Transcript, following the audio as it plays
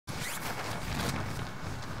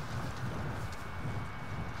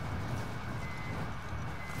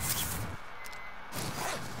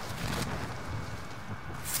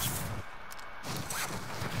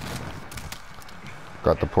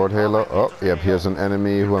Got the port halo. Oh, yep, here's an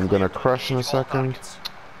enemy who I'm gonna crush in a second.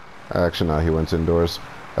 Actually, no, he went indoors.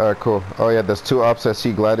 Alright, cool. Oh yeah, there's two ops I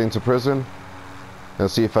see gliding to prison.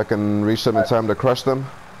 Let's see if I can reach them in time to crush them.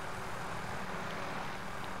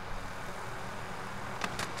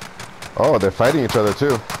 Oh, they're fighting each other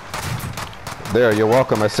too. There, you're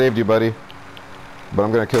welcome. I saved you, buddy. But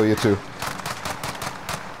I'm gonna kill you too.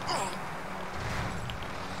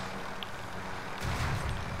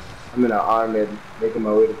 I'm in an army making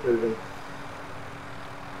my way to prison.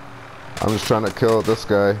 I'm just trying to kill this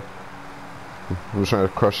guy. I'm just trying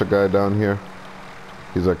to crush a guy down here.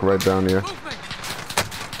 He's like right down here.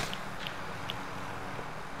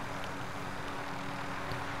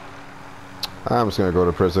 I'm just gonna go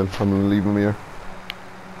to prison. I'm gonna leave him here.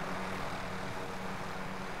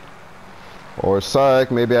 Or psych,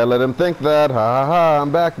 maybe I let him think that. Ha ha ha,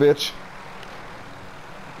 I'm back, bitch.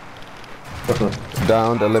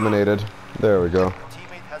 Downed, eliminated. There we go.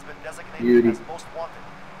 Beauty.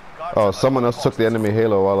 Oh, someone else took the enemy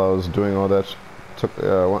halo while I was doing all that.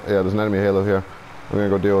 Yeah, there's an enemy halo here. I'm gonna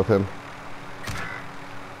go deal with him.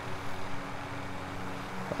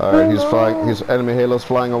 Alright, he's flying. His enemy halo's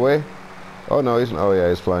flying away. Oh no, oh yeah,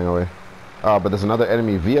 he's flying away. Ah, but there's another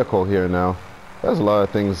enemy vehicle here now. There's a lot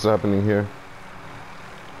of things happening here.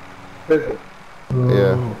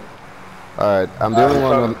 Yeah. Alright, I'm the only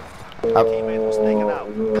one. I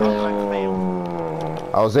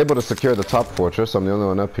was able to secure the top fortress. I'm the only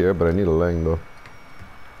one up here, but I need a lane though.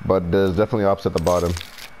 But there's definitely ops at the bottom.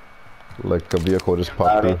 Like a vehicle just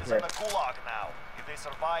popped through.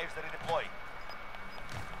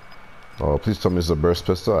 Oh, please tell me it's a burst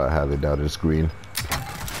pistol. I highly doubt it's green.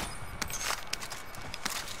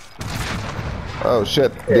 Oh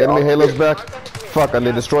shit, the enemy halo's back. Fuck, and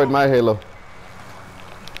they destroyed my halo.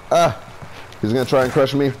 Ah, he's gonna try and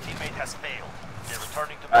crush me.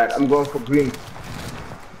 Alright, I'm going for green.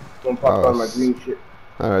 Don't pop on my green shit.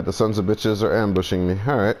 Alright, the sons of bitches are ambushing me.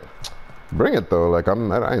 Alright. Bring it though, like I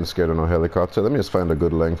ain't scared of no helicopter. Let me just find a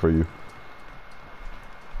good lane for you.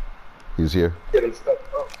 He's here. Get him stuck.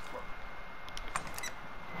 Oh.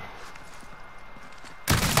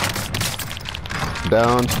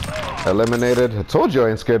 Down. Eliminated. I told you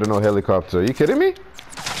I ain't scared of no helicopter. Are you kidding me?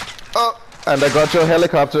 Oh, and I got your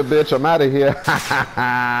helicopter, bitch. I'm out of here.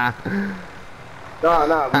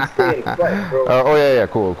 Nah, we stay in flight, bro. Oh yeah,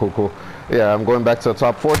 cool. Yeah, I'm going back to the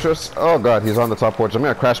top fortress. Oh god, he's on the top fortress. I'm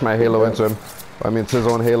gonna crash my halo into him. I mean, it's his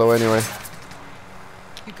own halo anyway.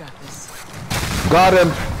 You got this. Got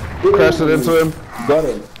him. Crashed it into him. Got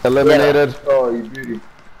him. Eliminated. Yeah. Oh, you beauty.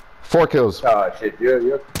 4 kills. Oh shit,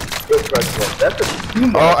 you're crushed. That's a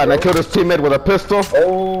teammate, Oh, and bro. I killed his teammate with a pistol.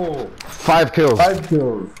 Oh. 5 kills. 5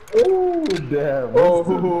 kills. Oh damn.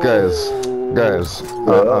 Oh. Guys.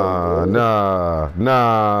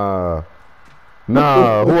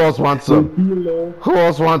 Nah. Who else wants some? Who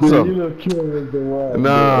else wants some?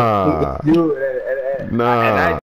 Nah. You, Nah.